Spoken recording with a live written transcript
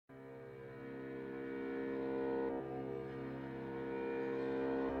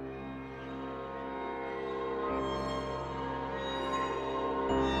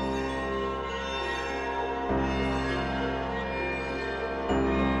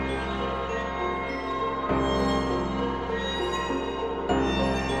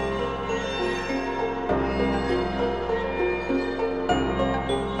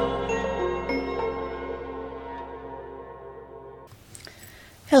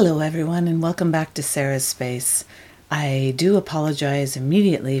Hello, everyone, and welcome back to Sarah's Space. I do apologize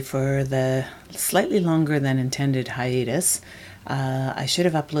immediately for the slightly longer than intended hiatus. I should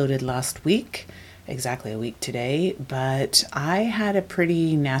have uploaded last week, exactly a week today, but I had a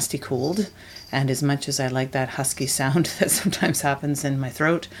pretty nasty cold, and as much as I like that husky sound that sometimes happens in my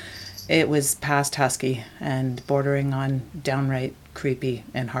throat, it was past husky and bordering on downright creepy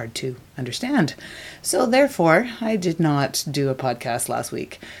and hard to understand. So therefore, I did not do a podcast last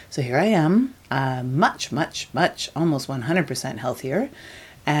week. So here I am, much, almost 100% healthier.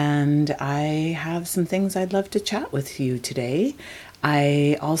 And I have some things I'd love to chat with you today.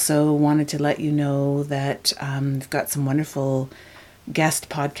 I also wanted to let you know that I've got some wonderful guest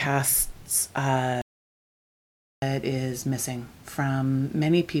podcasts that is missing from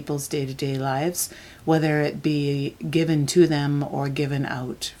many people's day-to-day lives, whether it be given to them or given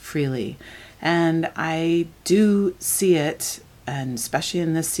out freely. And I do see it, and especially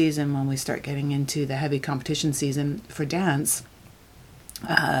in this season when we start getting into the heavy competition season for dance,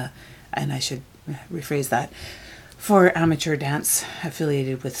 and I should rephrase that, for amateur dance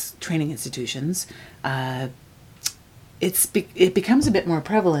affiliated with training institutions, it becomes a bit more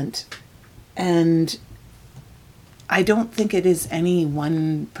prevalent. And I don't think it is any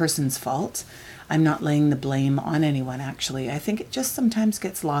one person's fault. I'm not laying the blame on anyone, actually. I think it just sometimes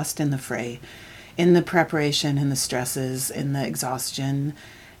gets lost in the fray, in the preparation, in the stresses, in the exhaustion.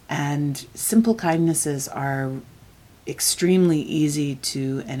 And simple kindnesses are extremely easy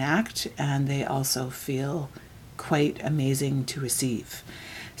to enact, and they also feel quite amazing to receive.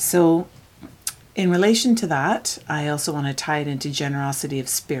 So in relation to that, I also want to tie it into generosity of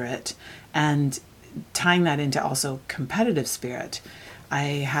spirit, and tying that into also competitive spirit. I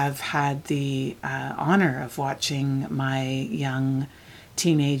have had the honor of watching my young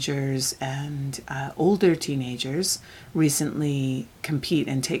teenagers and older teenagers recently compete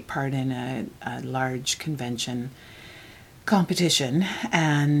and take part in a large convention competition,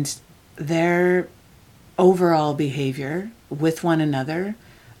 and their overall behavior with one another,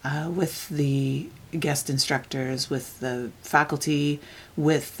 with the guest instructors, with the faculty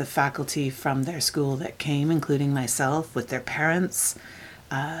from their school that came, including myself, with their parents,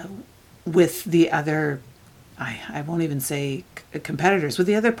 with the other, I won't even say competitors, with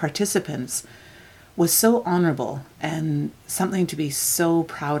the other participants, was so honorable and something to be so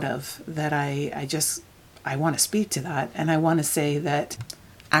proud of that I want to speak to that. And I want to say that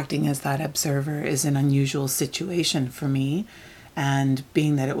acting as that observer is an unusual situation for me. And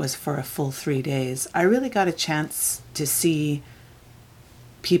being that it was for a full 3 days, I really got a chance to see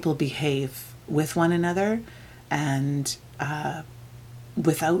people behave with one another and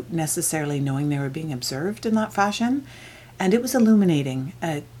without necessarily knowing they were being observed in that fashion. And it was illuminating,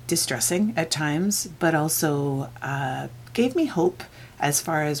 distressing at times, but also gave me hope as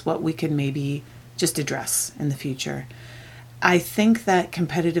far as what we could maybe just address in the future. I think that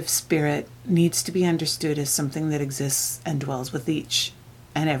competitive spirit needs to be understood as something that exists and dwells with each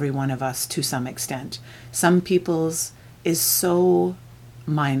and every one of us to some extent. Some people's is so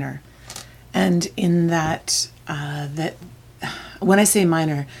minor, and in that that when I say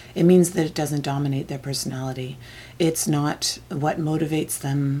minor, it means that it doesn't dominate their personality. It's not what motivates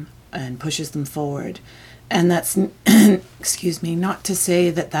them and pushes them forward. And that's excuse me, not to say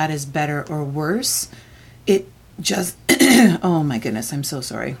that that is better or worse. It just oh my goodness, I'm so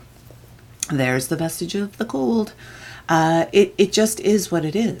sorry. There's the vestige of the cold. It just is what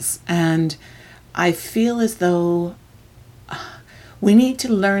it is. And I feel as though we need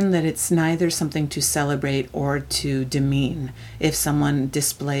to learn that it's neither something to celebrate or to demean if someone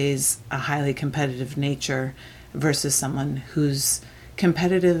displays a highly competitive nature versus someone whose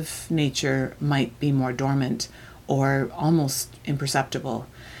competitive nature might be more dormant or almost imperceptible.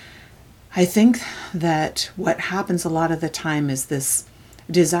 I think that what happens a lot of the time is this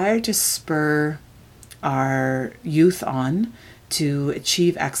desire to spur our youth on to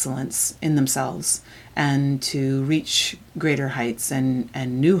achieve excellence in themselves and to reach greater heights and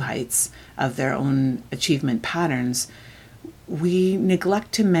new heights of their own achievement patterns. We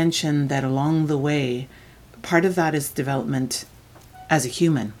neglect to mention that along the way, part of that is development as a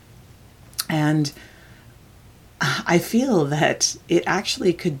human. And I feel that it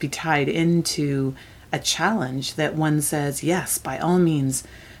actually could be tied into a challenge that one says, yes, by all means,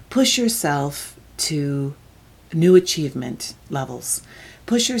 push yourself to new achievement levels.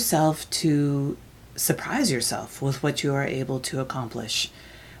 Push yourself to surprise yourself with what you are able to accomplish.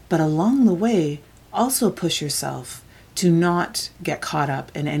 But along the way, also push yourself to not get caught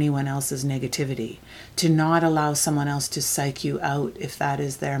up in anyone else's negativity, to not allow someone else to psych you out if that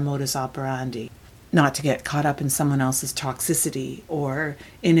is their modus operandi. not to get caught up in someone else's toxicity or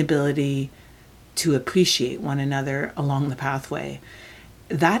inability to appreciate one another along the pathway.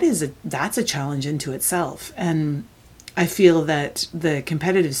 That's a challenge into itself. And I feel that the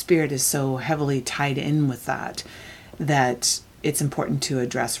competitive spirit is so heavily tied in with that it's important to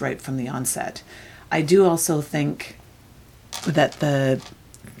address right from the onset. I do also think that the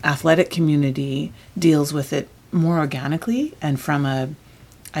athletic community deals with it more organically and from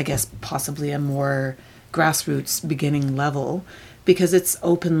I guess possibly a more grassroots beginning level, because it's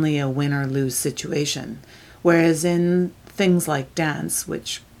openly a win or lose situation. Whereas in things like dance,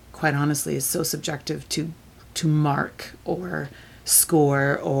 which quite honestly is so subjective to mark or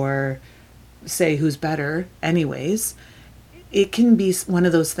score or say who's better anyways, it can be one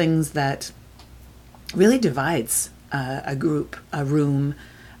of those things that really divides a group, a room,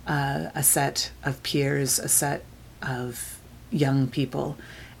 a set of peers, a set of young people.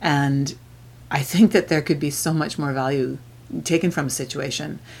 And I think that there could be so much more value taken from a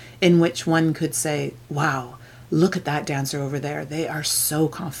situation in which one could say, wow, look at that dancer over there. They are so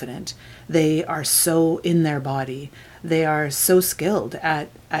confident. They are so in their body. They are so skilled at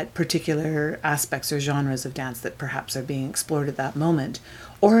particular aspects or genres of dance that perhaps are being explored at that moment.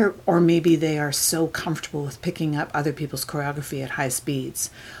 Or maybe they are so comfortable with picking up other people's choreography at high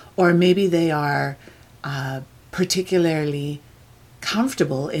speeds. Or maybe they are particularly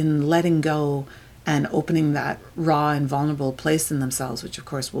comfortable in letting go and opening that raw and vulnerable place in themselves, which of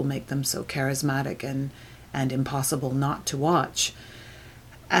course will make them so charismatic and impossible not to watch.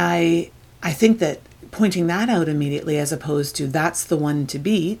 I think that pointing that out immediately, as opposed to that's the one to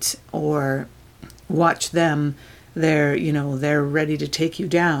beat or watch them, they're ready to take you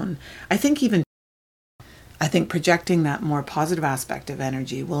down. I think projecting that more positive aspect of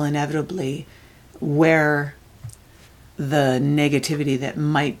energy will inevitably wear the negativity that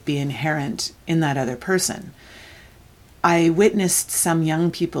might be inherent in that other person. I witnessed some young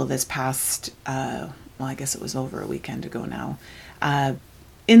people this past, I guess it was over a weekend ago now,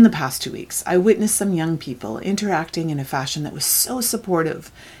 in the past 2 weeks, I witnessed some young people interacting in a fashion that was so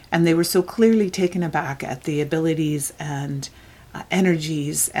supportive, and they were so clearly taken aback at the abilities and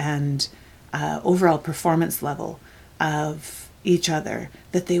energies and overall performance level of each other,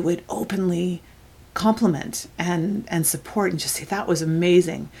 that they would openly compliment and support and just say, that was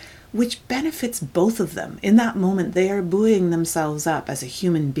amazing, which benefits both of them. In that moment, they are buoying themselves up as a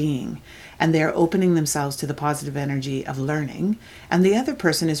human being, and they are opening themselves to the positive energy of learning. And the other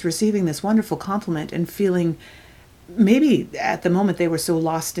person is receiving this wonderful compliment and feeling, maybe at the moment they were so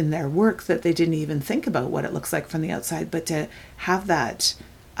lost in their work that they didn't even think about what it looks like from the outside, but to have that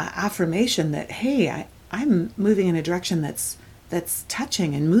affirmation that, hey, I'm moving in a direction that's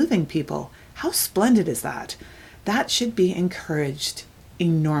touching and moving people. How splendid is that? That should be encouraged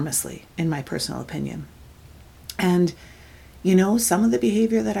enormously, in my personal opinion. And, some of the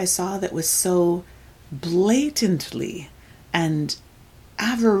behavior that I saw that was so blatantly and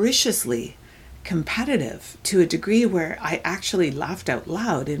avariciously competitive to a degree where I actually laughed out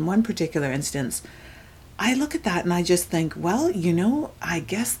loud in one particular instance, I look at that and I just think, well, I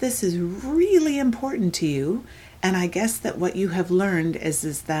guess this is really important to you. And I guess that what you have learned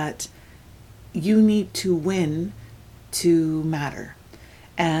is that you need to win to matter.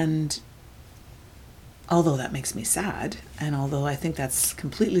 And although that makes me sad, and although I think that's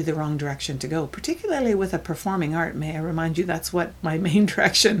completely the wrong direction to go, particularly with a performing art, may I remind you that's what my main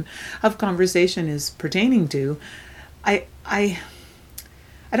direction of conversation is pertaining to, I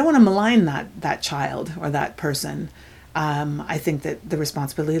don't want to malign that child or that person. I think that the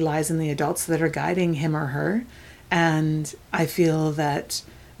responsibility lies in the adults that are guiding him or her. And I feel that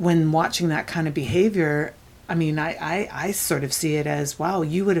when watching that kind of behavior, I sort of see it as, wow,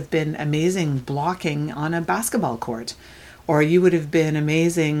 you would have been amazing blocking on a basketball court, or you would have been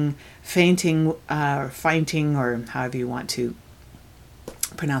amazing feinting, or however you want to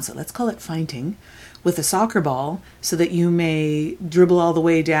pronounce it. Let's call it feinting with a soccer ball so that you may dribble all the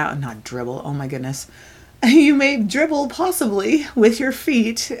way down, not dribble, oh my goodness. You may dribble possibly with your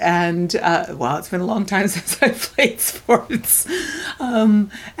feet and, it's been a long time since I've played sports, and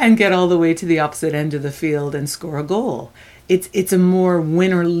get all the way to the opposite end of the field and score a goal. It's a more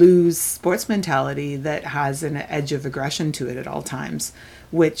win or lose sports mentality that has an edge of aggression to it at all times,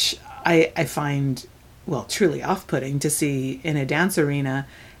 which I find, truly off-putting to see in a dance arena.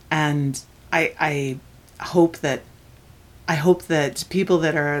 And I hope that people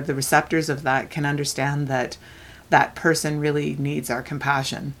that are the receptors of that can understand that that person really needs our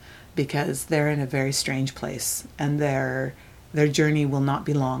compassion, because they're in a very strange place and their journey will not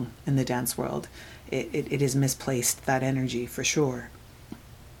be long in the dance world. It is misplaced, that energy, for sure.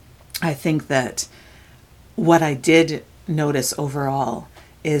 I think that what I did notice overall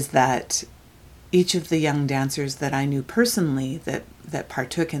is that each of the young dancers that I knew personally that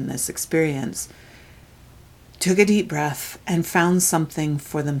partook in this experience took a deep breath and found something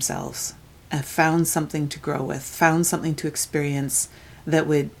for themselves, and found something to grow with, found something to experience that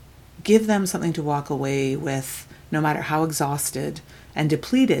would give them something to walk away with, no matter how exhausted and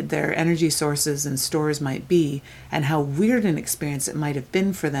depleted their energy sources and stores might be, and how weird an experience it might have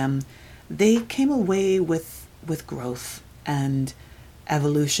been for them. They came away with growth and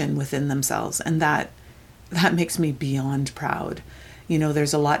evolution within themselves, and that makes me beyond proud. You know,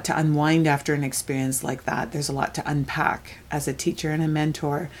 there's a lot to unwind after an experience like that. There's a lot to unpack as a teacher and a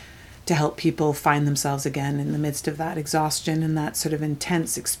mentor to help people find themselves again in the midst of that exhaustion and that sort of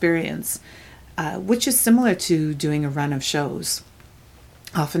intense experience, which is similar to doing a run of shows.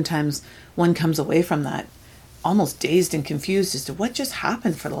 Oftentimes one comes away from that almost dazed and confused as to what just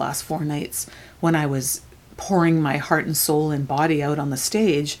happened for the last 4 nights when I was pouring my heart and soul and body out on the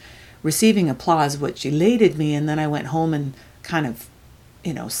stage, receiving applause, which elated me, and then I went home and kind of,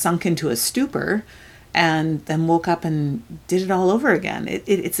 sunk into a stupor, and then woke up and did it all over again.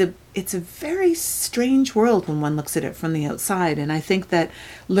 It's a very strange world when one looks at it from the outside, and I think that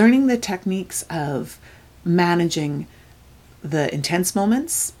learning the techniques of managing the intense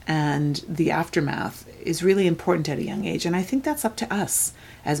moments and the aftermath is really important at a young age, and I think that's up to us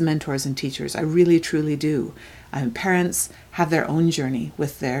as mentors and teachers. I really truly do. Parents have their own journey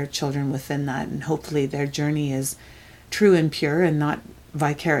with their children within that, and hopefully their journey is true and pure and not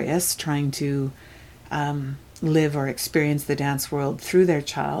vicarious, trying to live or experience the dance world through their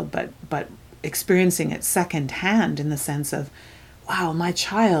child, but experiencing it secondhand in the sense of, wow, my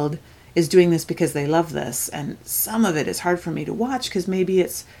child is doing this because they love this, and some of it is hard for me to watch because maybe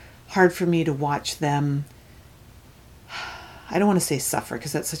it's hard for me to watch them. I don't want to say suffer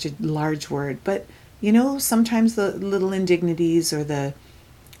because that's such a large word, but sometimes the little indignities or the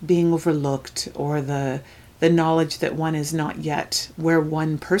being overlooked or the knowledge that one is not yet where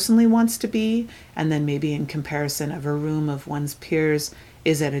one personally wants to be, and then maybe in comparison of a room of one's peers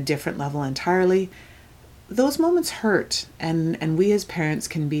is at a different level entirely. Those moments hurt, and we as parents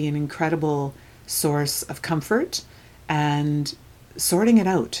can be an incredible source of comfort and sorting it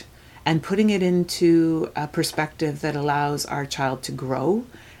out and putting it into a perspective that allows our child to grow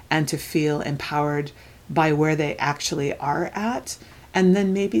and to feel empowered by where they actually are at, and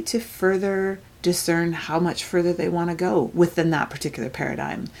then maybe to further discern how much further they want to go within that particular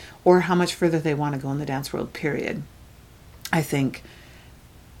paradigm, or how much further they want to go in the dance world, period. I think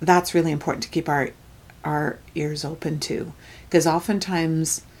that's really important to keep our ears open to, because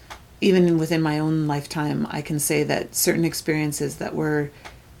oftentimes, even within my own lifetime, I can say that certain experiences that were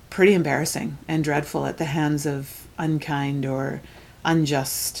pretty embarrassing and dreadful at the hands of unkind or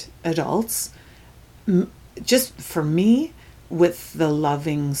unjust adults, just for me, with the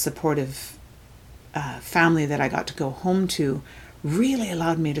loving, supportive family that I got to go home to, really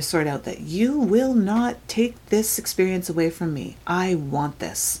allowed me to sort out that you will not take this experience away from me. I want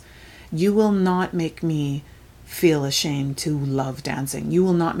this. You will not make me feel ashamed to love dancing. You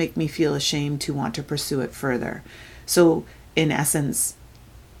will not make me feel ashamed to want to pursue it further. So in essence,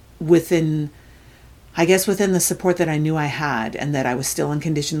 within the support that I knew I had, and that I was still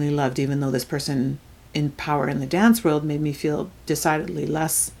unconditionally loved, even though this person in power in the dance world made me feel decidedly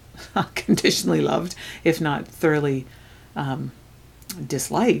less conditionally loved, if not thoroughly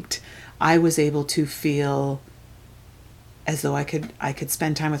disliked, I was able to feel as though I could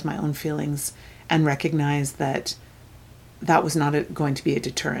spend time with my own feelings and recognize that was not going to be a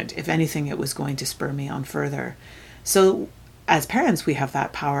deterrent. If anything, it was going to spur me on further. So as parents, we have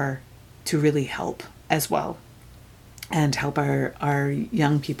that power to really help as well, and help our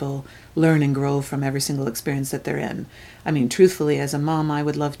young people learn and grow from every single experience that they're in. I mean, truthfully, as a mom, I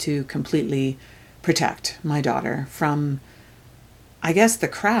would love to completely protect my daughter from, I guess, the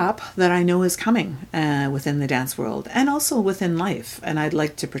crap that I know is coming within the dance world and also within life. And I'd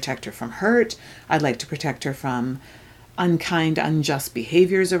like to protect her from hurt. I'd like to protect her from unkind, unjust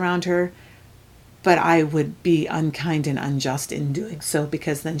behaviors around her. But I would be unkind and unjust in doing so,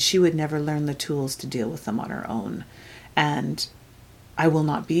 because then she would never learn the tools to deal with them on her own. And I will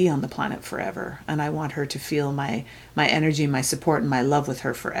not be on the planet forever. And I want her to feel my energy, my support, and my love with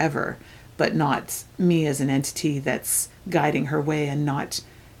her forever, but not me as an entity that's guiding her way and not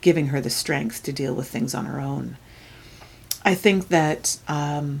giving her the strength to deal with things on her own. I think that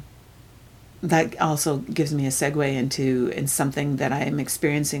that also gives me a segue into something that I am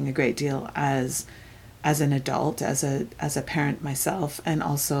experiencing a great deal as an adult, as a parent myself, and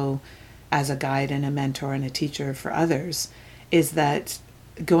also as a guide and a mentor and a teacher for others, is that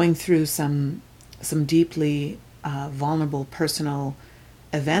going through some deeply vulnerable personal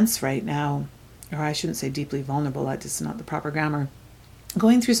events right now, or I shouldn't say deeply vulnerable, that is not the proper grammar.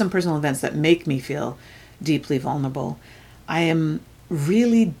 Going through some personal events that make me feel deeply vulnerable. I am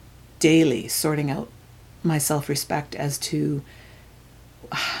really daily sorting out my self-respect as to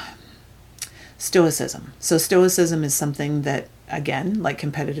stoicism. So stoicism is something that, again, like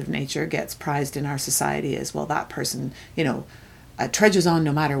competitive nature, gets prized in our society as well. That person, trudges on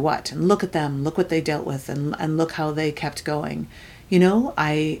no matter what. And look at them, look what they dealt with, and look how they kept going.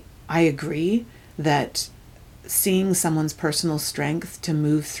 I agree that seeing someone's personal strength to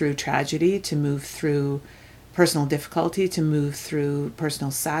move through tragedy, to move through personal difficulty, to move through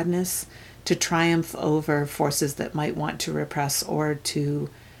personal sadness, to triumph over forces that might want to repress or to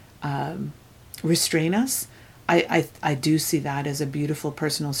restrain us, I do see that as a beautiful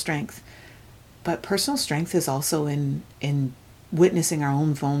personal strength. But personal strength is also in witnessing our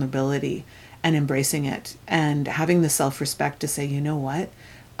own vulnerability and embracing it and having the self-respect to say, you know what,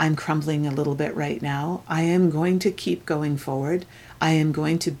 I'm crumbling a little bit right now. I am going to keep going forward. I am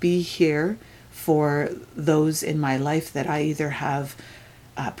going to be here for those in my life that I either have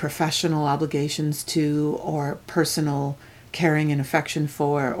professional obligations to, or personal caring and affection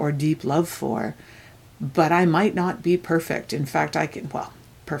for, or deep love for. But I might not be perfect. In fact,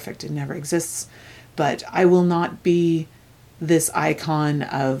 perfect, it never exists. But I will not be this icon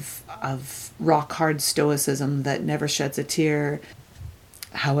of rock hard stoicism that never sheds a tear.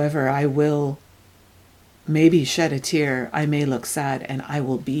 However, I will maybe shed a tear. I may look sad, and I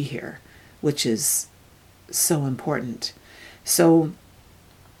will be here, which is so important. So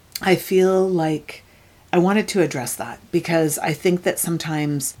I feel like I wanted to address that because I think that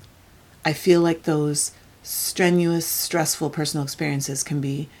sometimes I feel like those strenuous, stressful personal experiences can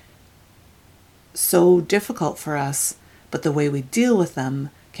be so difficult for us, but the way we deal with them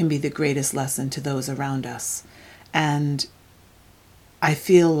can be the greatest lesson to those around us. And I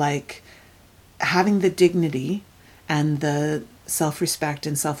feel like having the dignity and the self-respect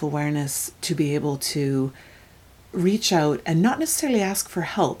and self-awareness to be able to reach out and not necessarily ask for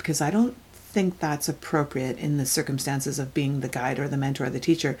help, because I don't think that's appropriate in the circumstances of being the guide or the mentor or the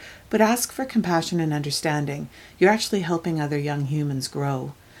teacher, but ask for compassion and understanding. You're actually helping other young humans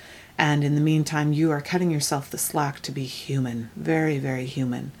grow. And in the meantime, you are cutting yourself the slack to be human, very, very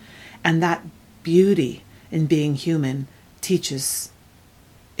human. And that beauty in being human teaches.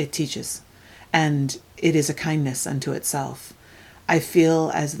 And it is a kindness unto itself. I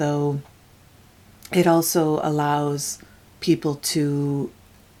feel as though it also allows people to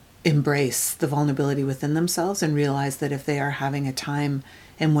embrace the vulnerability within themselves and realize that if they are having a time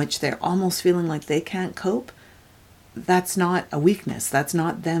in which they're almost feeling like they can't cope, that's not a weakness. That's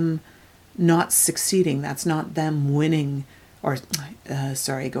not them not succeeding. That's not them winning, or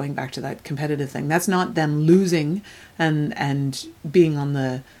going back to that competitive thing. That's not them losing and being on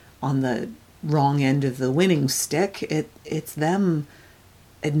the wrong end of the winning stick. It's them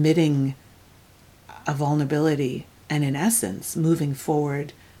admitting a vulnerability and, in essence, moving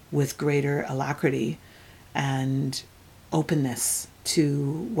forward with greater alacrity and openness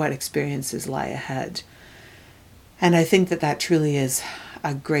to what experiences lie ahead. And I think that truly is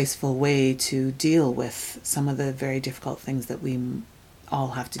a graceful way to deal with some of the very difficult things that we all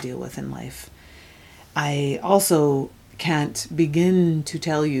have to deal with in life. I also can't begin to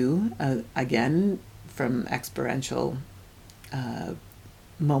tell you, again, from experiential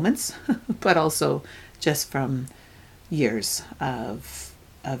moments, but also just from years of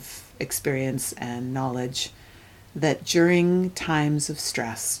experience and knowledge, that during times of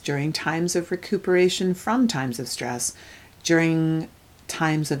stress, during times of recuperation from times of stress, during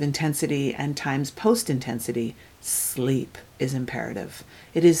times of intensity and times post-intensity, sleep is imperative.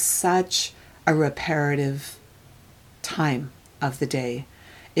 It is such a reparative time of the day.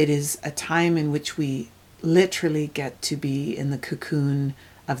 It is a time in which we literally get to be in the cocoon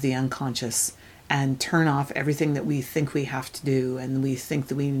of the unconscious and turn off everything that we think we have to do and we think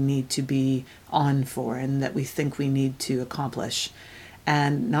that we need to be on for and that we think we need to accomplish.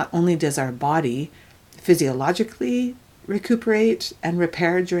 And not only does our body physiologically recuperate and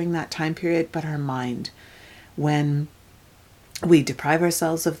repair during that time period, but our mind. When we deprive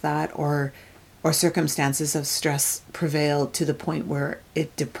ourselves of that, or circumstances of stress prevail to the point where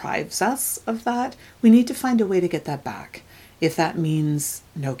it deprives us of that, we need to find a way to get that back. If that means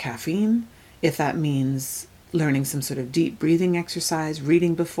no caffeine, if that means learning some sort of deep breathing exercise,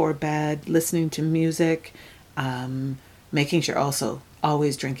 reading before bed, listening to music, making sure also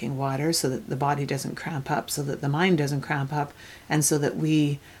always drinking water so that the body doesn't cramp up, so that the mind doesn't cramp up, and so that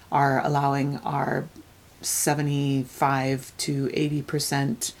we are allowing our 75 to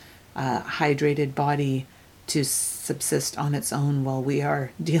 80% hydrated body to subsist on its own while we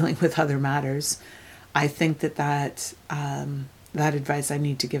are dealing with other matters. I think that advice I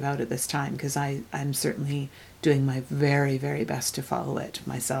need to give out at this time, because I'm certainly doing my very, very best to follow it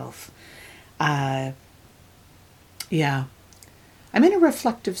myself. Yeah, I'm in a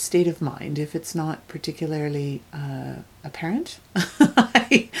reflective state of mind. If it's not particularly apparent,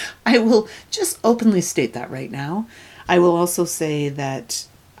 I will just openly state that right now. I will also say that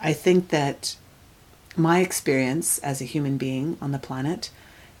I think that my experience as a human being on the planet,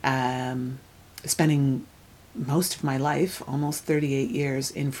 spending most of my life, almost 38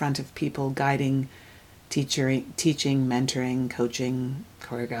 years, in front of people, guiding, teaching, mentoring, coaching,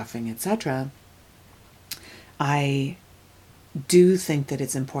 choreographing, etc., I do think that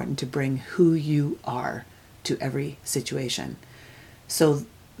it's important to bring who you are to every situation. So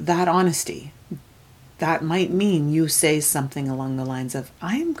that honesty, that might mean you say something along the lines of,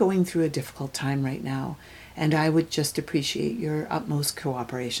 I'm going through a difficult time right now, and I would just appreciate your utmost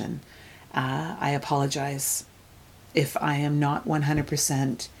cooperation. I apologize if I am not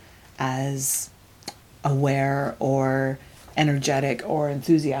 100% as aware or energetic or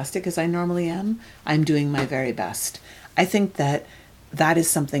enthusiastic as I normally am. I'm doing my very best. I think that that is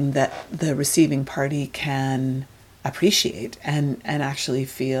something that the receiving party can appreciate and actually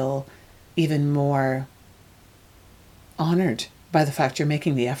feel even more honored by the fact you're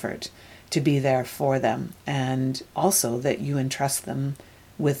making the effort to be there for them, and also that you entrust them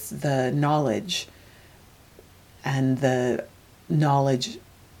with the knowledge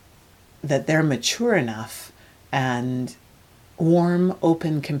that they're mature enough and warm,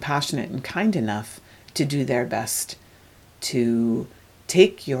 open, compassionate, and kind enough to do their best to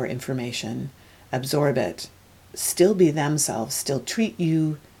take your information, absorb it, still be themselves, still treat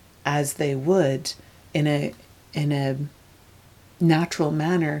you as they would in a natural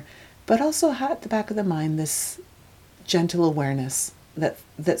manner, but also have at the back of the mind this gentle awareness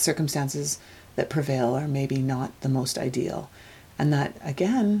that circumstances that prevail are maybe not the most ideal. And that,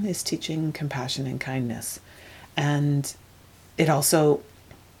 again, is teaching compassion and kindness. And it also,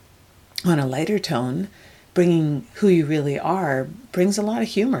 on a lighter tone, bringing who you really are brings a lot of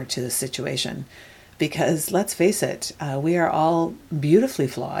humor to the situation. Because let's face it, we are all beautifully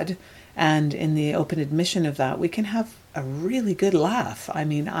flawed. And in the open admission of that, we can have a really good laugh. I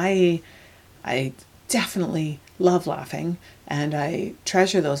mean, I definitely love laughing, and I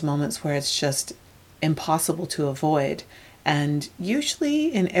treasure those moments where it's just impossible to avoid. And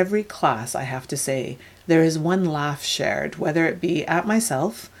usually in every class, I have to say, there is one laugh shared, whether it be at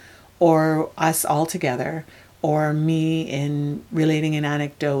myself or us all together, or me in relating an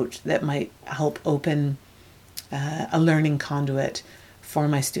anecdote that might help open a learning conduit for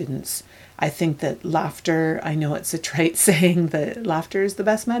my students. I think that laughter, I know it's a trite saying that laughter is the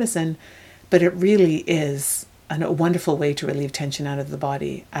best medicine, but it really is a wonderful way to relieve tension out of the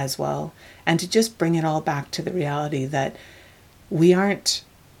body as well. And to just bring it all back to the reality that we aren't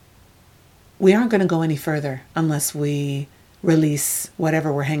going to go any further unless we release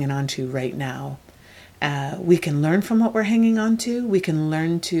whatever we're hanging on to right now. We can learn from what we're hanging on to. We can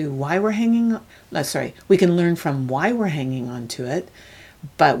learn we can learn from why we're hanging on to it.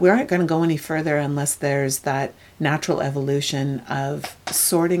 But we aren't going to go any further unless there's that natural evolution of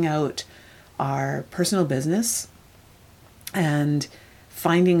sorting out our personal business and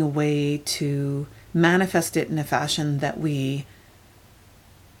finding a way to manifest it in a fashion that we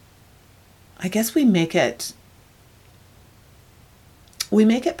make it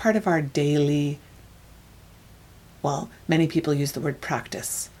part of our daily, well, many people use the word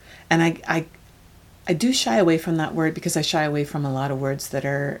practice. And I do shy away from that word because I shy away from a lot of words that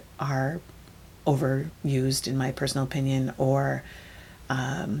are overused, in my personal opinion, or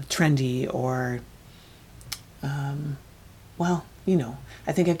trendy, or, I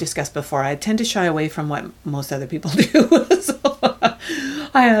think I've discussed before, I tend to shy away from what most other people do.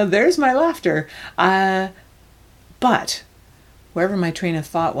 So there's my laughter. But wherever my train of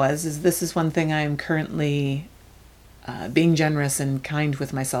thought was, this is one thing I am currently being generous and kind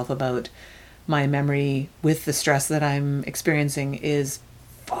with myself about. My memory with the stress that I'm experiencing is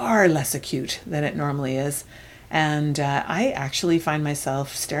far less acute than it normally is. And I actually find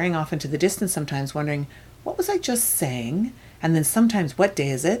myself staring off into the distance sometimes, wondering, what was I just saying? And then sometimes, what day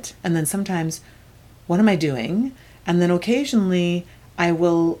is it? And then sometimes, what am I doing? And then occasionally, I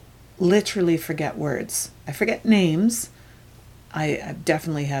will literally forget words. I forget names. I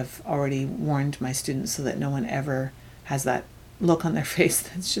definitely have already warned my students so that no one ever has that look on their face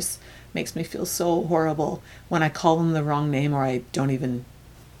that's just makes me feel so horrible when I call them the wrong name, or I don't even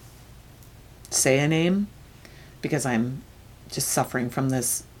say a name because I'm just suffering from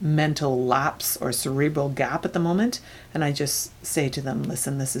this mental lapse or cerebral gap at the moment. And I just say to them,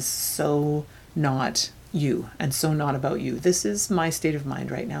 listen, this is so not you and so not about you. This is my state of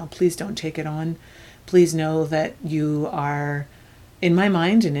mind right now. Please don't take it on. Please know that you are in my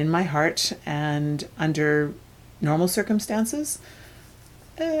mind and in my heart, and under normal circumstances,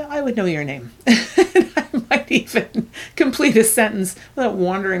 I would know your name. I might even complete a sentence without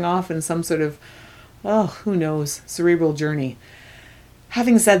wandering off in some sort of, who knows, cerebral journey.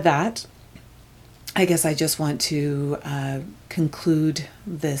 Having said that, I guess I just want to conclude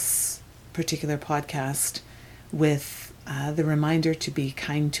this particular podcast with the reminder to be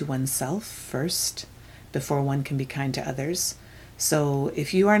kind to oneself first before one can be kind to others. So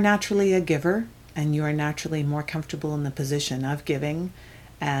if you are naturally a giver and you are naturally more comfortable in the position of giving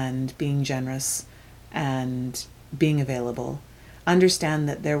and being generous and being available, understand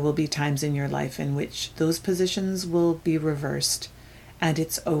that there will be times in your life in which those positions will be reversed, and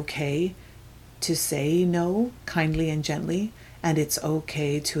it's okay to say no kindly and gently, and it's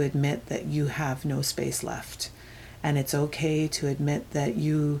okay to admit that you have no space left, and it's okay to admit that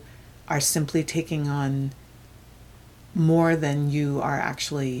you are simply taking on more than you are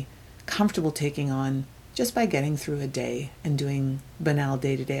actually comfortable taking on just by getting through a day and doing banal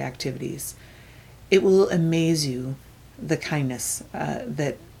day-to-day activities. It will amaze you the kindness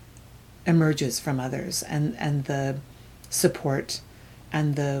that emerges from others, and the support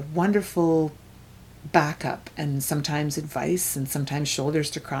and the wonderful backup, and sometimes advice, and sometimes shoulders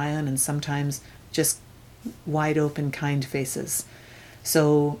to cry on, and sometimes just wide open kind faces.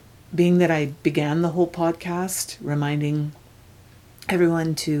 So being that I began the whole podcast reminding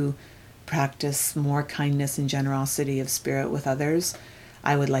everyone to practice more kindness and generosity of spirit with others,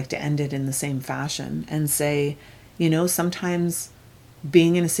 I would like to end it in the same fashion and say, sometimes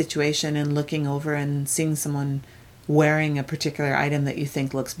being in a situation and looking over and seeing someone wearing a particular item that you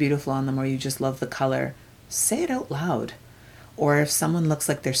think looks beautiful on them, or you just love the color, say it out loud. Or if someone looks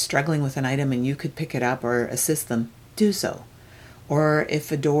like they're struggling with an item and you could pick it up or assist them, do so. Or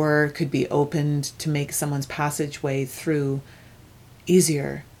if a door could be opened to make someone's passageway through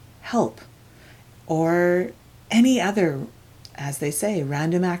easier, help. Or any other, as they say,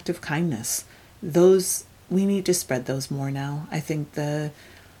 random act of kindness. Those, we need to spread those more now. I think the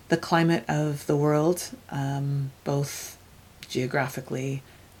climate of the world, both geographically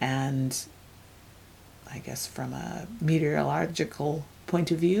and I guess from a meteorological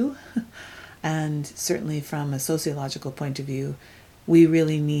point of view, and certainly from a sociological point of view, we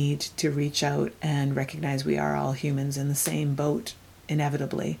really need to reach out and recognize we are all humans in the same boat,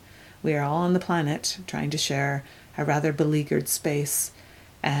 inevitably. We are all on the planet trying to share a rather beleaguered space,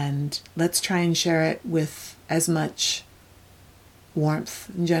 and let's try and share it with as much warmth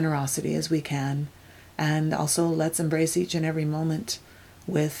and generosity as we can. And also let's embrace each and every moment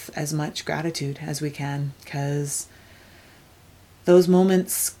with as much gratitude as we can, because those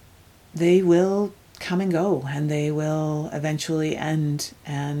moments, they will come and go, and they will eventually end,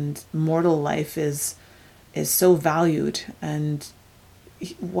 and mortal life is so valued, and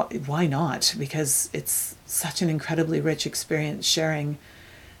why not? Because it's such an incredibly rich experience sharing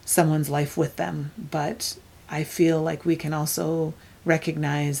someone's life with them. But I feel like we can also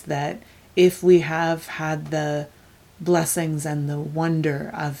recognize that if we have had the blessings and the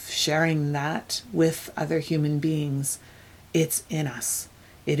wonder of sharing that with other human beings, it's in us.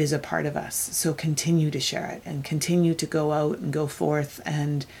 It is a part of us. So continue to share it and continue to go out and go forth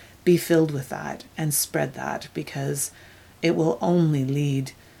and be filled with that and spread that, because it will only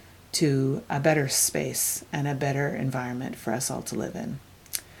lead to a better space and a better environment for us all to live in.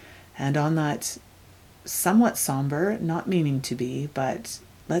 And on that somewhat somber, not meaning to be, but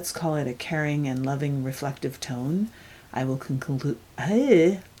let's call it a caring and loving, reflective tone, I will conclude.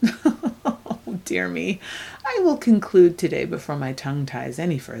 Oh, dear me. I will conclude today before my tongue ties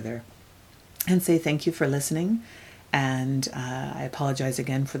any further and say thank you for listening. And I apologize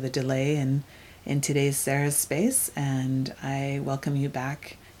again for the delay in today's Sarah's Space, and I welcome you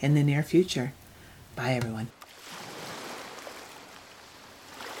back in the near future. Bye, everyone.